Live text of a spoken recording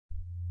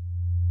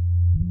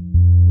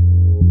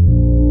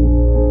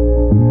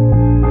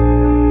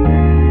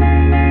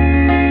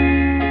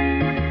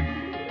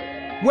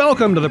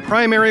Welcome to the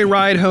Primary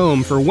Ride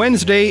Home for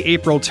Wednesday,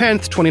 April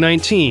 10th,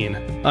 2019.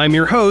 I'm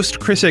your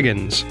host, Chris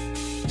Higgins.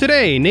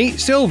 Today, Nate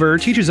Silver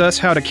teaches us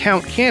how to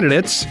count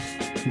candidates,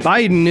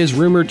 Biden is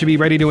rumored to be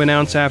ready to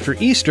announce after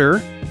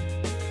Easter,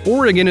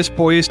 Oregon is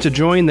poised to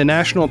join the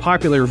national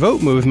popular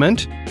vote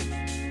movement,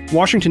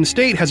 Washington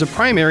State has a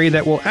primary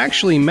that will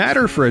actually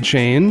matter for a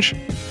change,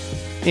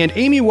 and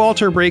Amy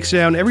Walter breaks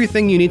down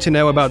everything you need to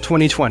know about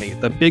 2020,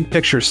 the big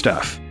picture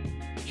stuff.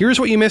 Here's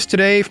what you missed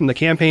today from the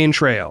campaign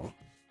trail.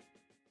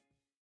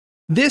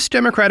 This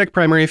Democratic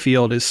primary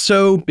field is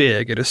so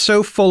big, it is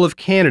so full of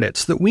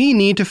candidates that we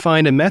need to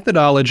find a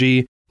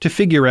methodology to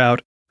figure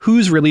out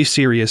who's really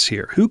serious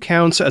here, who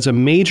counts as a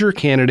major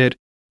candidate,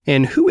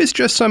 and who is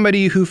just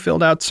somebody who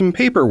filled out some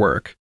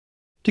paperwork.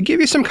 To give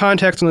you some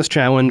context on this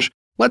challenge,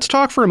 let's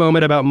talk for a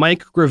moment about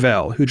Mike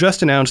Gravel, who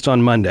just announced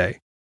on Monday.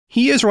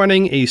 He is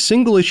running a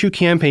single-issue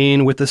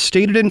campaign with the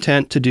stated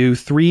intent to do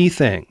three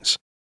things.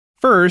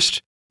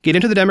 First, get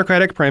into the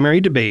Democratic primary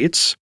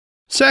debates.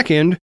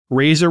 Second,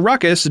 raise a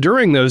ruckus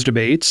during those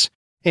debates.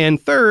 And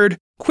third,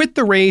 quit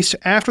the race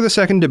after the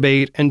second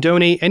debate and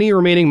donate any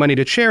remaining money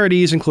to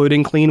charities,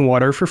 including Clean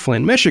Water for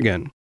Flint,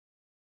 Michigan.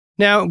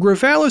 Now,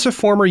 Gravel is a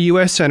former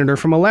U.S. Senator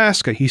from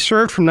Alaska. He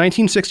served from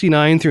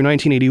 1969 through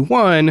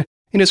 1981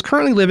 and is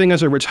currently living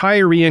as a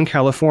retiree in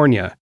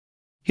California.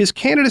 His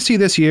candidacy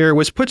this year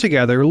was put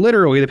together,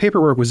 literally the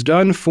paperwork was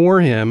done for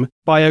him,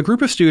 by a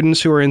group of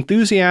students who are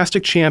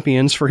enthusiastic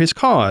champions for his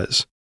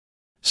cause.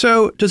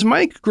 So, does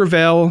Mike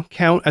Gravel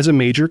count as a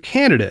major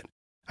candidate?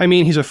 I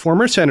mean, he's a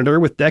former senator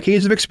with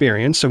decades of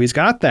experience, so he's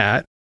got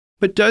that.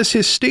 But does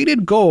his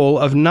stated goal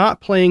of not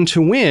playing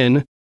to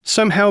win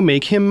somehow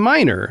make him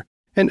minor?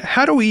 And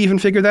how do we even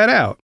figure that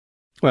out?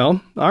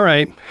 Well, all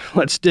right,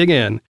 let's dig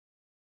in.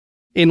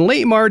 In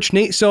late March,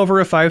 Nate Silver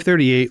of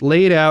 538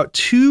 laid out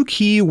two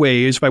key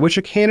ways by which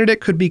a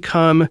candidate could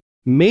become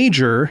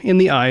major in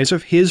the eyes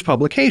of his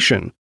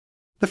publication.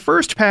 The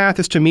first path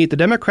is to meet the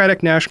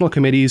Democratic National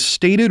Committee's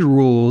stated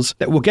rules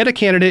that will get a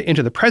candidate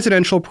into the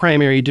presidential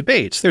primary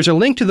debates. There's a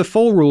link to the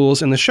full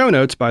rules in the show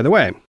notes, by the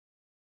way.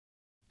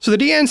 So the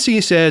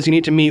DNC says you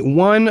need to meet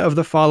one of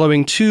the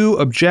following two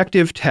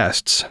objective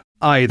tests.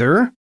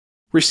 Either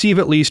receive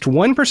at least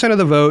 1% of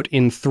the vote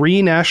in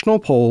 3 national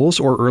polls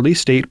or early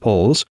state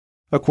polls,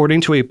 according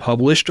to a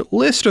published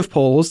list of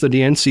polls the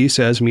DNC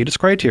says meet its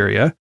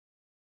criteria,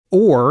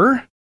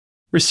 or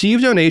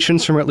receive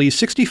donations from at least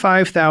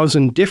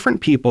 65,000 different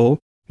people,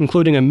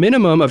 including a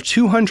minimum of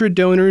 200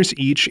 donors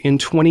each in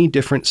 20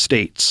 different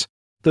states.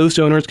 Those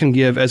donors can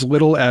give as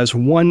little as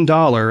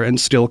 $1 and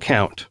still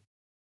count.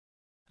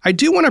 I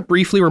do want to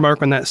briefly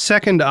remark on that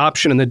second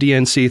option in the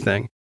DNC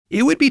thing.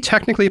 It would be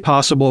technically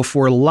possible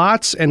for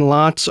lots and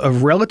lots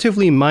of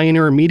relatively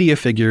minor media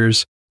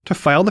figures to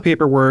file the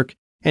paperwork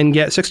and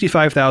get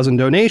 65,000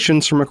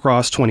 donations from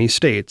across 20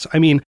 states. I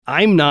mean,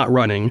 I'm not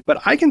running,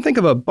 but I can think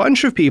of a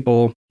bunch of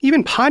people,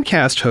 even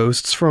podcast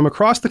hosts from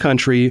across the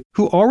country,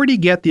 who already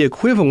get the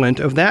equivalent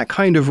of that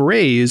kind of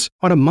raise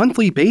on a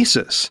monthly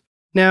basis.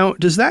 Now,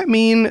 does that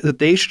mean that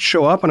they should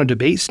show up on a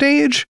debate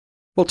stage?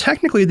 Well,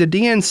 technically, the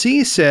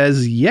DNC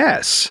says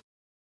yes.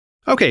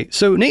 Okay,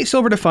 so Nate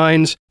Silver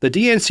defines the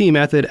DNC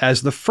method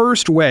as the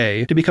first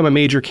way to become a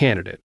major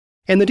candidate.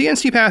 And the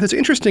DNC path is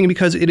interesting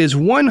because it is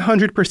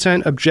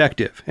 100%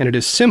 objective, and it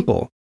is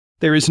simple.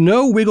 There is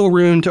no wiggle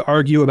room to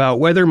argue about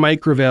whether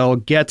Mike Gravel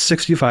gets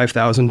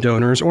 65,000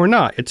 donors or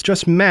not. It's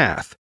just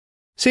math.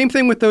 Same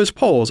thing with those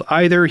polls.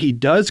 Either he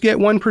does get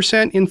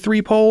 1% in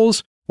 3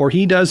 polls, or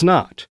he does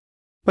not.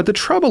 But the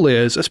trouble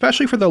is,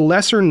 especially for the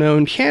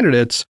lesser-known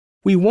candidates,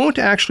 we won't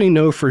actually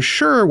know for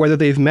sure whether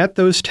they've met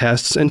those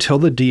tests until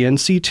the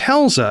DNC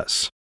tells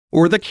us.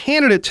 Or the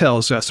candidate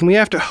tells us, and we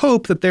have to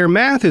hope that their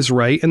math is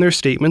right and their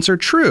statements are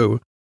true.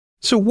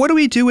 So what do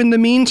we do in the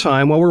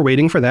meantime while we're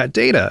waiting for that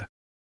data?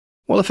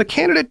 Well, if a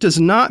candidate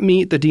does not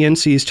meet the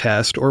DNC's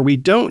test, or we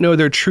don't know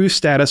their true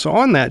status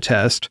on that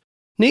test,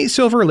 Nate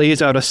Silver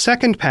lays out a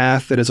second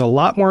path that is a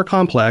lot more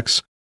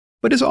complex,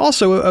 but is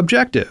also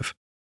objective.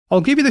 I'll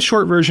give you the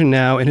short version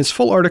now, and his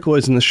full article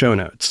is in the show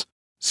notes.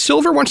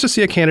 Silver wants to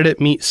see a candidate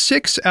meet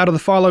 6 out of the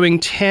following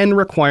 10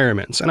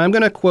 requirements, and I'm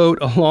going to quote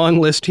a long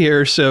list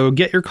here, so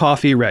get your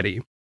coffee ready.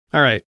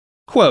 All right,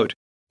 quote,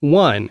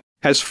 1.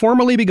 Has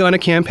formally begun a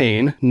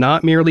campaign,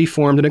 not merely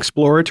formed an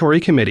exploratory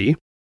committee.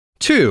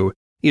 2.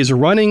 Is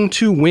running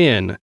to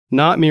win,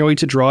 not merely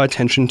to draw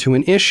attention to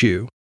an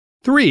issue.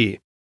 3.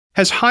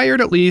 Has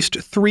hired at least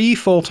 3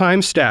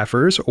 full-time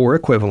staffers or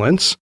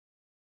equivalents.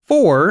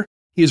 4.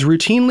 Is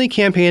routinely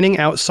campaigning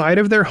outside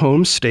of their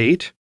home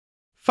state.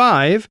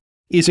 5.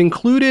 Is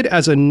included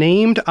as a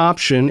named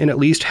option in at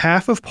least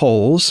half of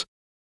polls.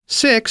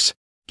 6.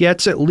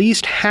 Gets at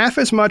least half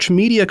as much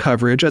media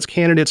coverage as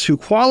candidates who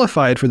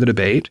qualified for the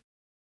debate.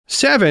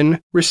 7.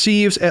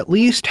 Receives at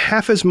least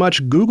half as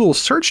much Google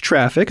search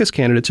traffic as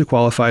candidates who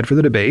qualified for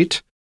the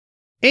debate.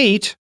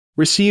 8.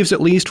 Receives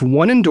at least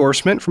 1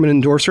 endorsement from an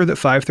endorser that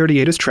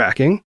 538 is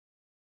tracking.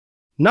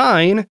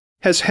 9.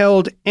 Has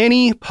held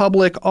any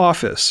public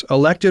office,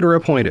 elected or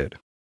appointed.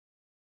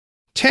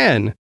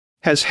 10.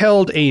 has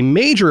held a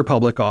major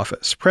public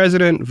office: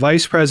 president,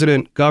 vice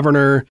president,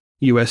 governor,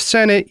 U.S.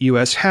 Senate,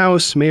 U.S.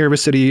 House, mayor of a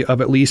city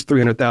of at least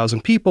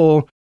 300,000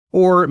 people,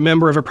 or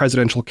member of a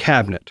presidential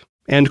cabinet.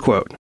 End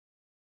quote.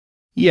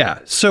 Yeah,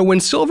 so when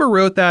Silver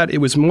wrote that, it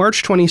was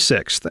March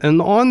 26th, and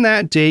on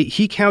that date,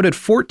 he counted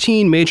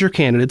 14 major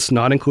candidates,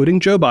 not including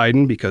Joe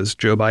Biden, because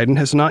Joe Biden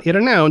has not yet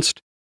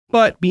announced.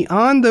 But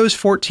beyond those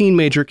 14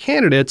 major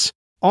candidates,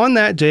 on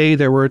that day,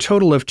 there were a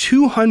total of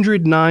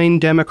 209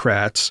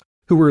 Democrats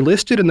who were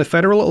listed in the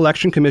Federal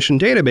Election Commission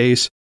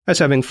database as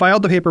having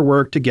filed the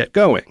paperwork to get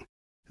going.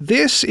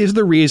 This is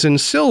the reason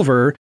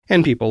Silver,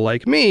 and people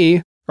like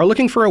me, are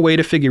looking for a way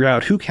to figure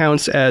out who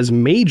counts as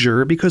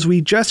major, because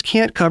we just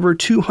can't cover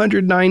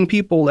 209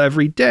 people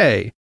every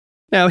day.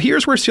 Now,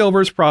 here's where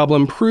Silver's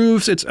problem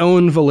proves its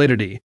own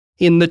validity.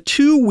 In the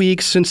 2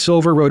 weeks since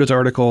Silver wrote his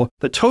article,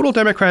 the total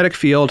Democratic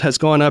field has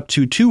gone up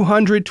to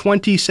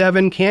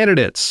 227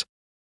 candidates.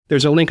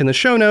 There's a link in the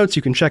show notes.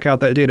 You can check out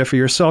that data for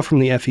yourself from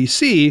the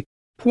FEC.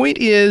 Point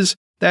is,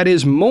 that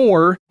is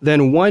more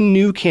than one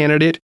new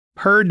candidate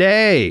per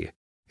day.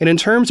 And in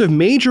terms of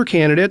major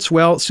candidates,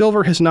 well,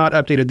 Silver has not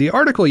updated the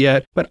article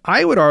yet, but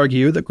I would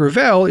argue that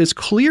Gravel is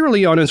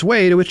clearly on his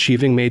way to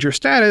achieving major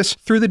status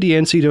through the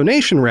DNC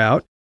donation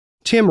route.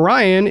 Tim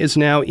Ryan is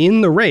now in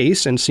the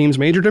race and seems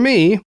major to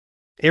me.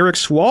 Eric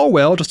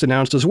Swalwell just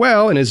announced as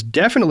well and is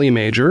definitely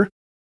major.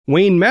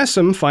 Wayne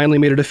Messam finally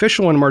made it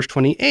official on March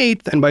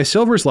 28th, and by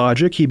Silver's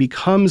logic, he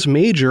becomes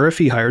major if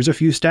he hires a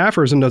few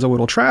staffers and does a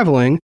little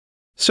traveling.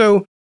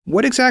 So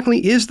what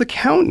exactly is the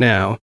count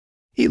now?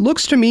 It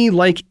looks to me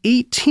like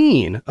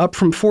 18, up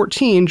from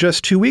 14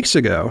 just 2 weeks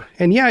ago.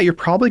 And yeah, you're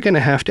probably going to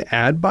have to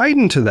add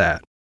Biden to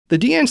that. The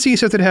DNC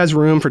says it has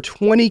room for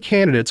 20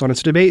 candidates on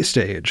its debate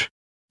stage.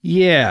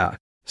 Yeah,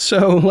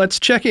 so let's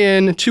check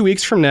in 2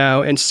 weeks from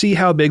now and see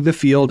how big the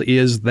field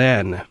is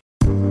then.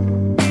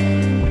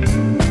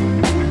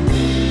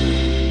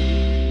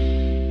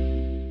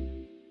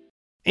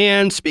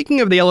 And speaking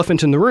of the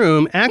elephant in the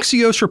room,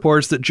 Axios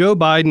reports that Joe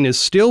Biden is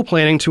still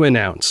planning to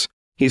announce.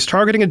 He's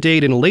targeting a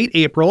date in late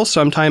April,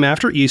 sometime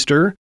after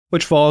Easter,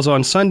 which falls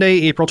on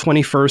Sunday, April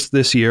 21st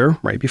this year,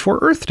 right before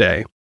Earth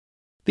Day.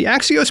 The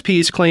Axios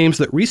piece claims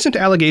that recent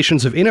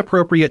allegations of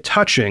inappropriate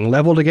touching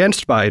leveled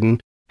against Biden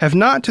have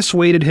not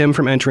dissuaded him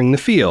from entering the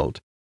field.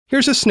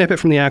 Here's a snippet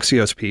from the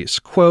Axios piece.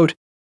 Quote,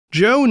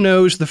 "Joe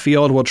knows the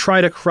field will try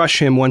to crush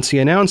him once he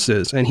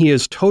announces, and he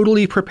is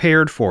totally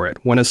prepared for it,"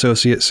 one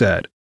associate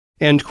said.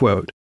 End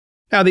quote.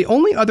 Now, the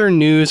only other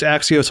news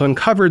Axios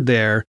uncovered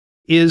there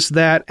is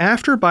that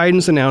after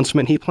Biden's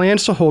announcement, he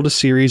plans to hold a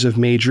series of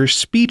major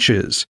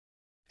speeches.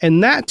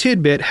 And that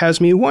tidbit has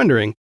me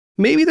wondering,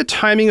 maybe the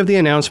timing of the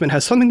announcement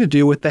has something to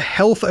do with the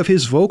health of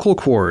his vocal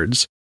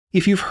cords.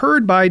 If you've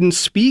heard Biden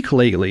speak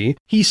lately,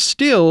 he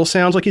still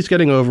sounds like he's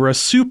getting over a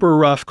super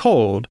rough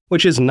cold,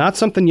 which is not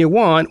something you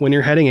want when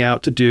you're heading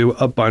out to do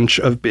a bunch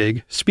of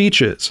big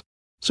speeches.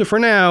 So for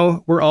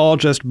now, we're all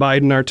just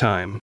biding our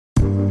time.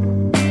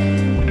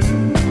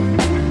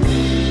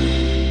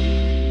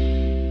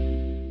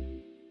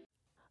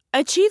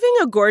 Achieving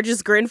a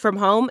gorgeous grin from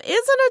home isn't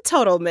a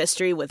total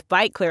mystery with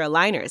Byte Clear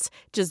aligners.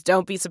 Just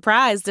don't be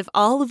surprised if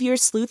all of your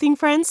sleuthing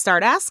friends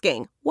start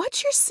asking,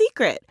 "What's your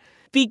secret?"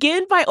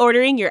 Begin by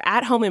ordering your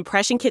at-home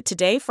impression kit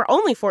today for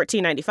only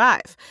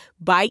 $14.95.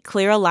 Byte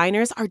Clear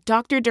aligners are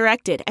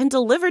doctor-directed and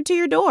delivered to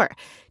your door.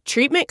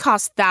 Treatment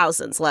costs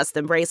thousands less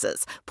than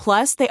braces.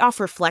 Plus, they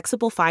offer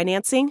flexible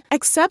financing,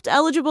 accept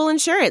eligible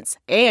insurance,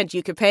 and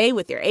you can pay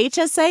with your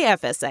HSA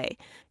FSA.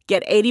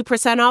 Get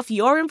 80% off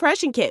your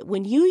impression kit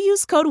when you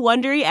use code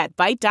WONDERY at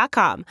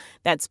Byte.com.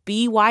 That's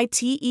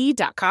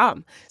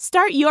BYTE.com.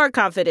 Start your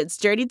confidence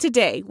journey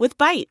today with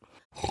Byte.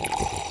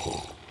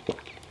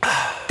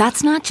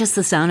 That's not just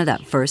the sound of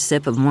that first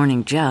sip of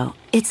Morning Joe.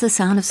 It's the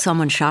sound of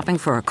someone shopping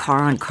for a car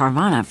on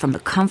Carvana from the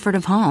comfort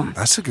of home.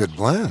 That's a good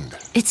blend.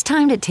 It's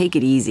time to take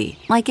it easy,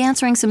 like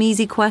answering some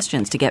easy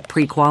questions to get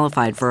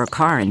pre-qualified for a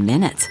car in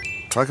minutes.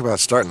 Talk about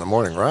starting the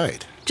morning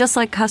right. Just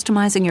like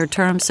customizing your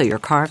terms so your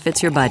car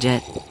fits your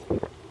budget.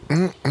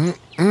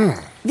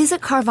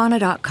 Visit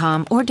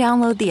Carvana.com or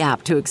download the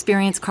app to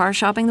experience car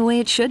shopping the way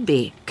it should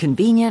be.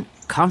 Convenient,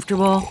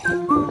 comfortable.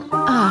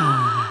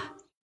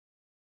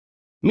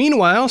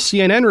 Meanwhile,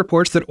 CNN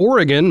reports that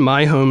Oregon,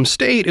 my home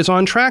state, is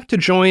on track to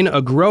join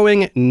a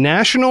growing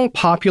National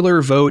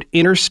Popular Vote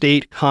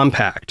Interstate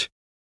Compact.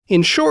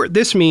 In short,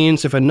 this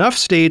means if enough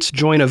states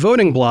join a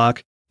voting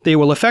bloc, they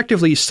will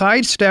effectively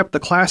sidestep the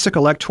classic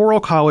electoral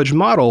college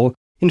model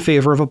in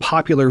favor of a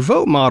popular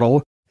vote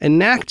model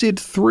enacted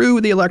through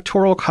the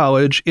Electoral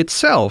College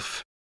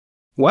itself.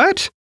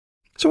 What?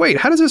 So wait,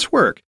 how does this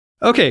work?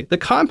 Okay, the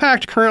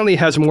compact currently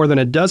has more than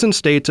a dozen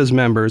states as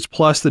members,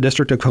 plus the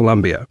District of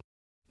Columbia.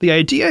 The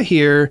idea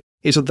here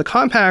is that the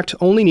compact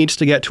only needs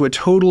to get to a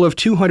total of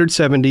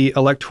 270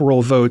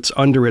 electoral votes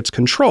under its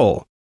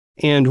control.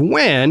 And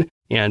when,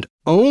 and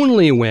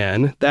only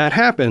when, that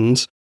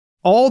happens,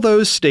 all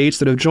those states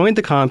that have joined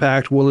the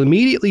compact will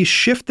immediately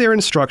shift their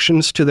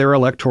instructions to their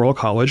Electoral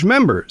College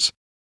members.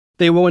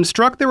 They will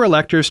instruct their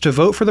electors to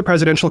vote for the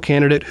presidential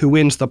candidate who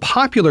wins the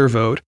popular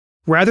vote,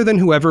 rather than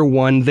whoever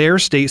won their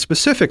state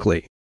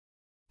specifically.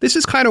 This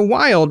is kind of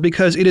wild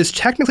because it is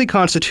technically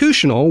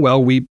constitutional,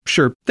 well, we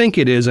sure think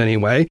it is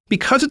anyway,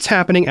 because it's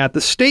happening at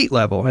the state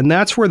level, and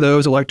that's where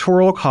those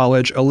electoral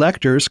college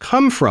electors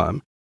come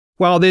from.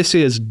 While this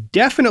is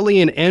definitely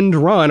an end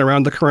run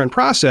around the current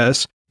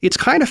process, it's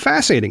kind of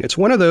fascinating. It's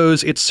one of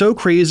those it's so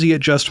crazy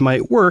it just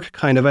might work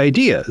kind of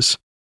ideas.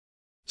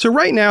 So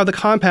right now, the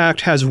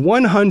compact has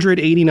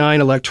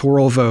 189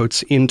 electoral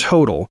votes in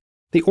total.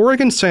 The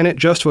Oregon Senate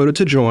just voted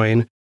to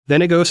join,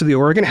 then it goes to the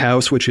Oregon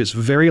House, which is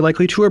very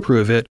likely to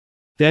approve it,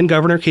 then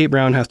Governor Kate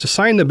Brown has to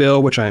sign the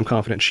bill, which I am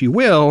confident she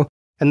will,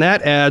 and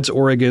that adds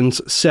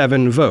Oregon's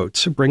 7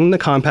 votes, bringing the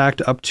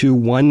compact up to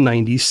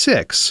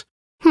 196.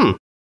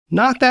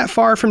 Not that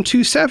far from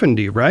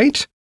 270,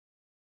 right?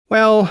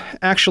 Well,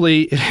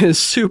 actually, it is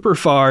super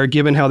far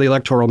given how the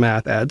electoral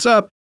math adds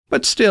up,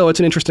 but still, it's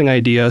an interesting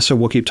idea, so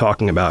we'll keep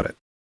talking about it.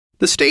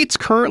 The states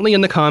currently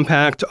in the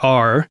compact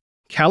are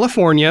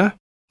California,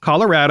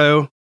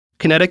 Colorado,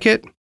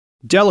 Connecticut,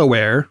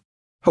 Delaware,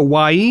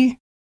 Hawaii,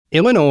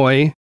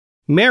 Illinois,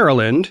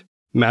 Maryland,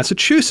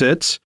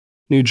 Massachusetts,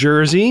 New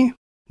Jersey,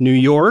 New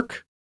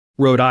York,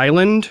 Rhode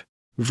Island,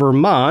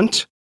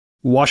 Vermont,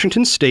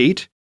 Washington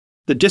State,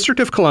 the District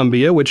of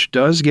Columbia, which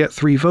does get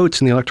 3 votes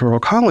in the Electoral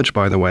College,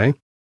 by the way,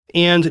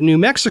 and New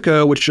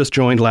Mexico, which just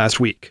joined last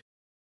week.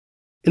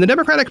 In the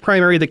Democratic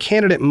primary, the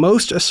candidate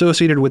most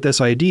associated with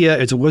this idea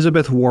is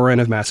Elizabeth Warren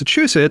of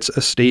Massachusetts,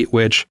 a state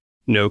which,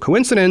 no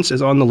coincidence,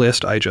 is on the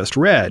list I just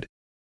read.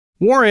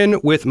 Warren,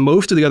 with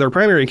most of the other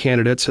primary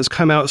candidates, has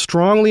come out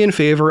strongly in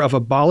favor of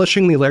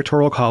abolishing the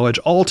Electoral College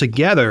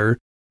altogether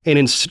and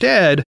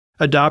instead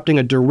adopting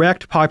a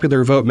direct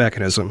popular vote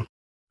mechanism.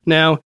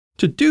 Now,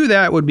 to do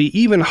that would be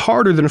even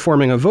harder than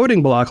forming a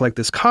voting bloc like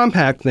this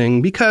compact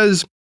thing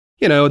because,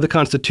 the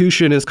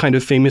Constitution is kind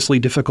of famously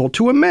difficult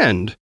to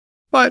amend.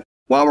 But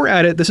while we're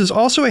at it, this is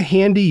also a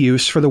handy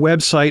use for the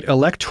website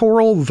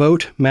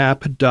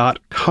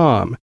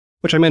electoralvotemap.com,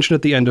 which I mentioned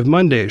at the end of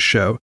Monday's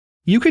show.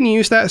 You can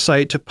use that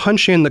site to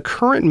punch in the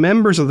current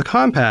members of the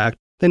compact,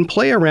 then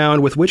play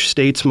around with which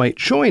states might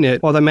join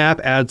it while the map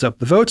adds up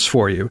the votes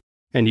for you.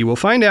 And you will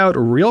find out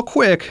real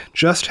quick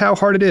just how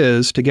hard it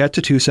is to get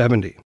to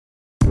 270.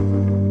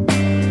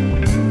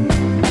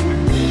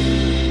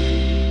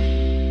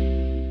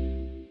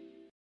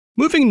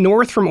 Moving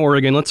north from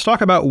Oregon, let's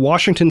talk about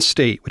Washington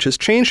State, which has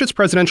changed its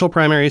presidential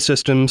primary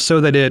system so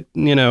that it,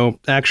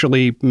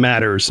 actually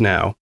matters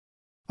now.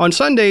 On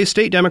Sunday,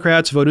 state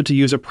Democrats voted to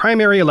use a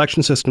primary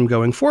election system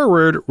going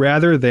forward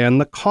rather than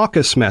the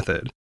caucus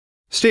method.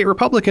 State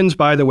Republicans,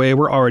 by the way,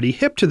 were already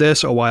hip to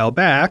this a while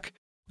back.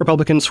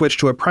 Republicans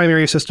switched to a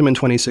primary system in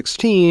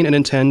 2016 and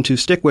intend to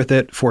stick with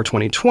it for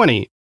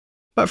 2020.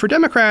 But for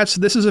Democrats,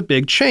 this is a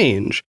big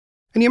change.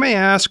 And you may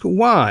ask,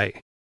 why?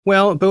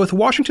 Well, both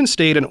Washington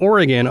State and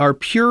Oregon are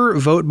pure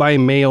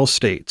vote-by-mail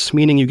states,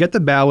 meaning you get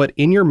the ballot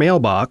in your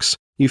mailbox,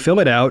 you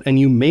fill it out, and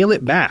you mail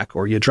it back,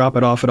 or you drop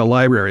it off at a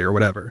library or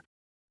whatever.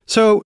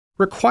 So,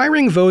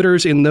 requiring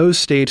voters in those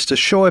states to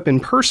show up in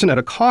person at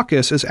a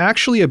caucus is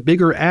actually a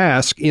bigger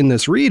ask in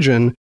this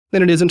region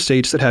than it is in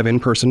states that have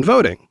in-person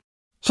voting.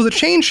 So the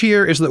change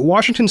here is that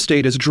Washington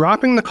State is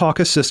dropping the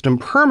caucus system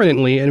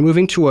permanently and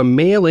moving to a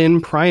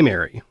mail-in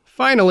primary.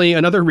 Finally,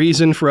 another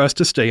reason for us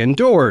to stay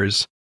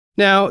indoors.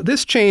 Now,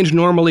 this change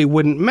normally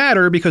wouldn't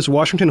matter because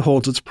Washington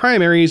holds its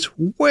primaries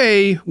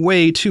way,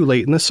 way too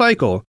late in the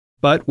cycle.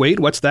 But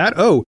wait, what's that?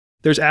 Oh,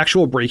 there's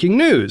actual breaking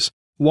news.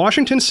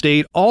 Washington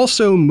State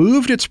also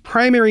moved its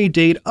primary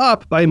date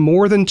up by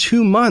more than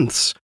 2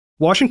 months.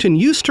 Washington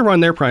used to run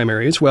their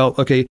primaries,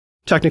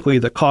 technically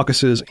the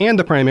caucuses and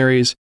the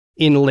primaries,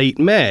 in late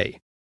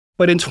May.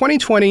 But in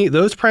 2020,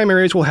 those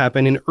primaries will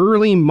happen in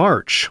early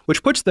March,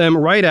 which puts them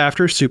right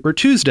after Super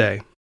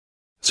Tuesday.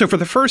 So for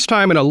the first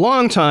time in a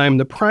long time,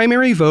 the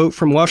primary vote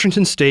from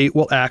Washington State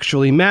will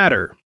actually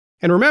matter.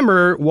 And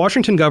remember,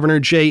 Washington Governor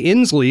Jay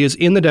Inslee is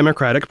in the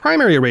Democratic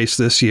primary race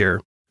this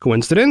year.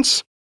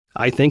 Coincidence?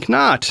 I think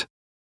not.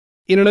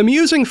 In an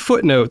amusing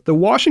footnote, the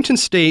Washington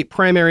State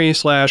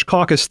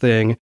primary/caucus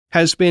thing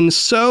has been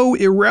so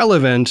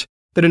irrelevant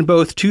that in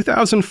both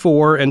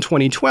 2004 and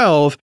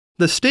 2012,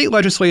 the state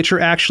legislature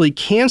actually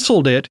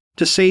canceled it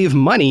to save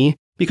money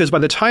because by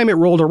the time it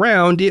rolled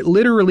around, it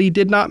literally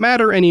did not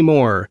matter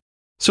anymore.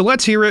 So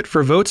let's hear it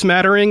for votes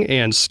mattering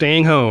and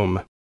staying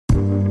home.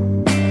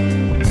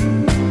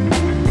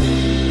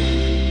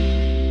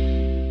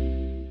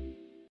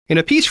 In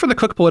a piece for the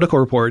Cook Political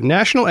Report,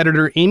 national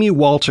editor Amy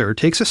Walter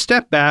takes a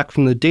step back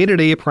from the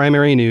day-to-day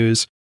primary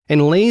news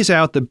and lays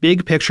out the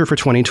big picture for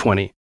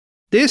 2020.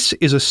 This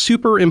is a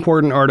super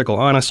important article,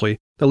 honestly.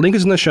 The link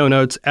is in the show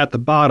notes at the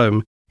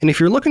bottom, and if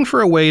you're looking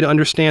for a way to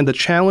understand the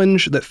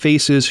challenge that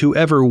faces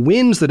whoever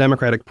wins the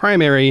Democratic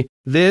primary,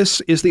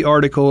 this is the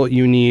article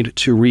you need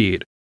to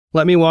read.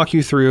 Let me walk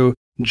you through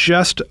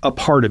just a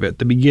part of it,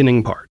 the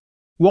beginning part.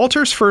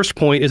 Walter's first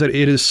point is that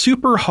it is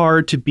super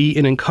hard to be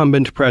an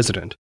incumbent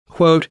president.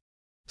 Quote,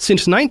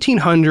 since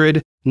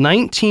 1900,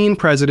 19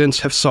 presidents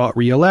have sought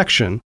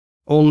re-election.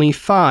 Only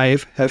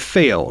 5 have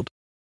failed.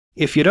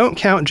 If you don't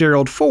count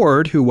Gerald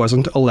Ford, who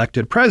wasn't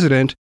elected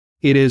president,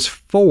 it is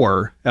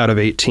 4 out of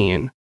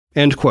 18.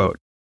 End quote.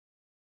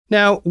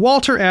 Now,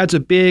 Walter adds a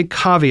big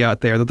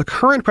caveat there that the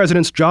current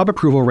president's job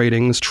approval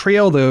ratings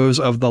trail those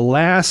of the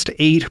last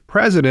 8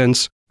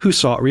 presidents who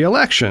sought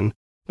re-election.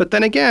 But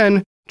then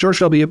again, George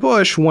W.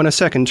 Bush won a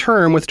second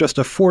term with just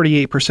a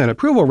 48%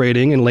 approval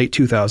rating in late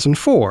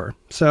 2004.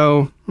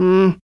 So,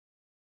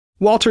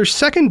 Walter's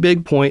second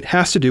big point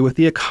has to do with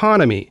the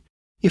economy.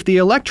 If the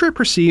electorate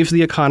perceives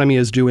the economy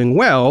as doing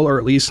well, or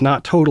at least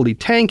not totally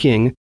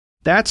tanking,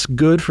 that's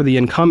good for the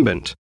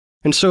incumbent.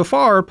 And so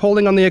far,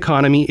 polling on the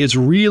economy is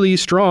really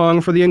strong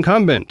for the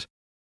incumbent.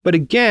 But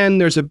again,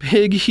 there's a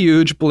big,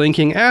 huge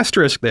blinking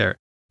asterisk there.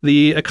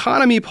 The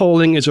economy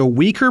polling is a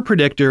weaker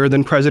predictor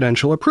than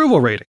presidential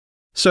approval rating,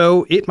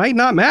 so it might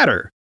not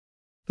matter.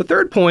 The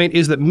third point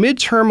is that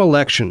midterm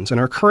elections, in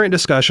our current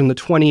discussion, the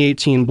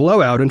 2018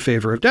 blowout in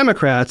favor of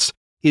Democrats,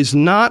 is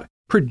not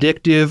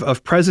predictive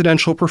of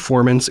presidential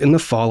performance in the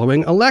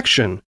following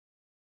election.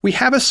 We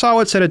have a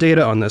solid set of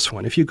data on this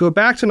one. If you go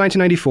back to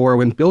 1994,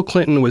 when Bill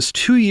Clinton was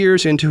 2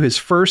 years into his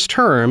first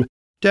term,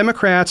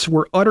 Democrats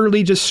were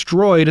utterly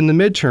destroyed in the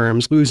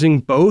midterms, losing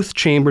both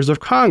chambers of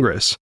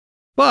Congress.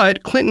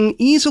 But Clinton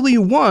easily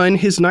won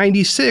his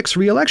 96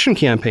 re-election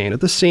campaign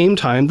at the same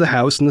time the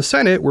House and the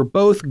Senate were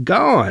both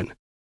gone.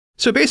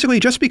 So basically,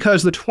 just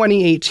because the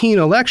 2018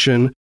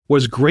 election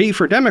was great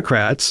for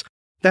Democrats,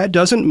 that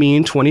doesn't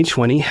mean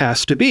 2020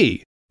 has to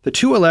be. The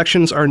two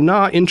elections are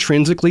not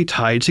intrinsically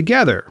tied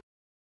together.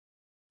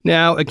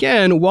 Now,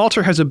 again,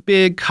 Walter has a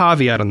big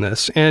caveat on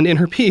this, and in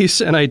her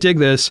piece, and I dig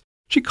this,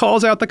 she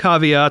calls out the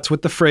caveats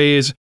with the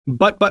phrase,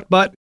 but,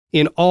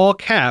 in all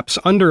caps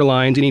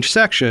underlined in each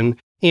section,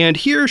 and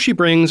here she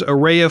brings a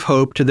ray of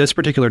hope to this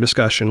particular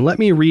discussion. Let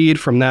me read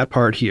from that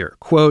part here.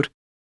 Quote,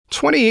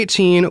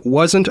 2018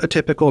 wasn't a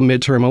typical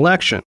midterm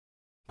election.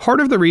 Part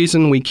of the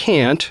reason we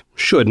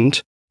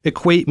shouldn't,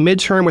 equate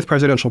midterm with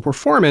presidential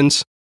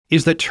performance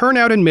is that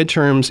turnout in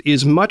midterms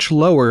is much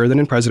lower than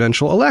in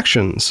presidential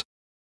elections.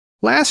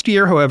 Last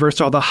year, however,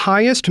 saw the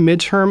highest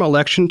midterm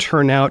election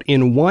turnout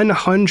in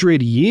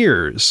 100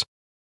 years.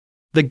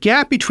 The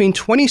gap between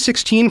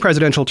 2016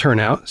 presidential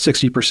turnout,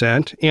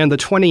 60%, and the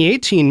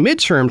 2018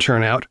 midterm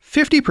turnout,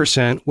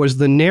 50%, was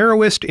the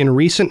narrowest in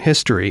recent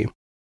history.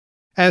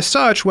 As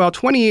such, while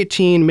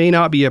 2018 may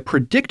not be a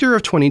predictor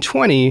of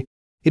 2020,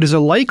 it is a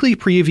likely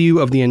preview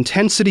of the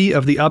intensity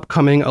of the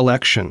upcoming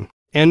election.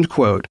 End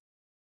quote.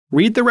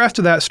 Read the rest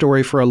of that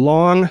story for a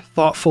long,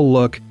 thoughtful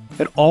look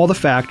at all the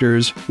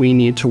factors we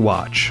need to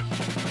watch.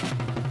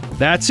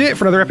 That's it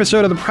for another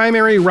episode of The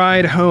Primary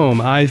Ride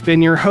Home. I've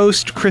been your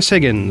host, Chris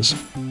Higgins.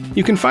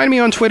 You can find me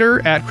on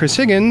Twitter at Chris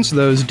Higgins.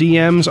 Those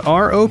DMs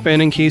are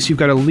open in case you've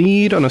got a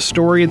lead on a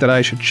story that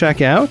I should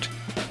check out.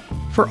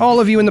 For all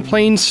of you in the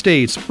Plains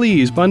states,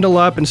 please bundle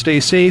up and stay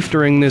safe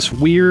during this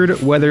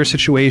weird weather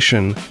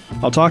situation.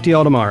 I'll talk to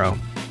y'all tomorrow.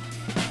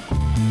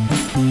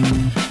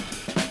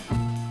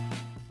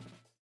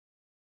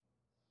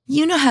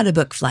 You know how to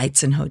book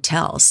flights and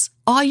hotels.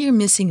 All you're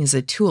missing is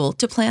a tool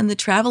to plan the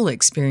travel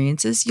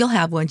experiences you'll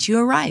have once you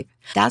arrive.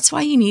 That's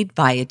why you need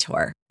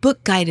Viator.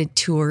 Book guided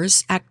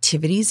tours,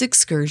 activities,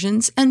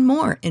 excursions, and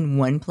more in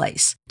one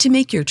place to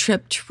make your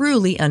trip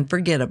truly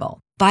unforgettable.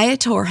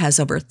 Viator has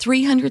over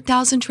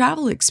 300,000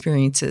 travel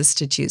experiences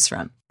to choose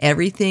from.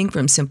 Everything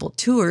from simple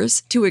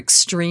tours to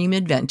extreme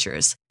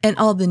adventures and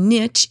all the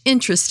niche,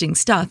 interesting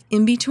stuff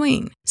in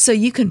between. So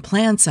you can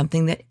plan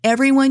something that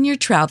everyone you're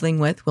traveling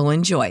with will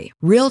enjoy.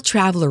 Real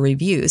traveler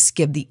reviews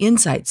give the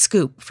inside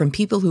scoop from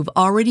people who've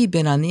already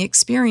been on the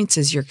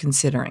experiences you're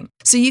considering.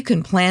 So you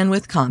can plan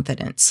with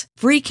confidence.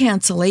 Free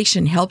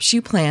cancellation helps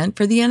you plan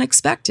for the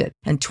unexpected.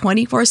 And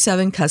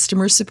 24/7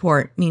 customer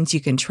support means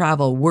you can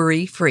travel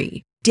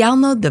worry-free.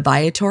 Download the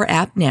Viator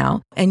app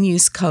now and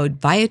use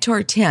code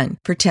Viator10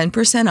 for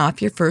 10%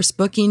 off your first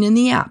booking in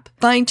the app.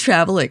 Find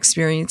travel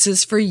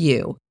experiences for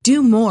you.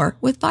 Do more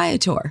with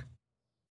Viator.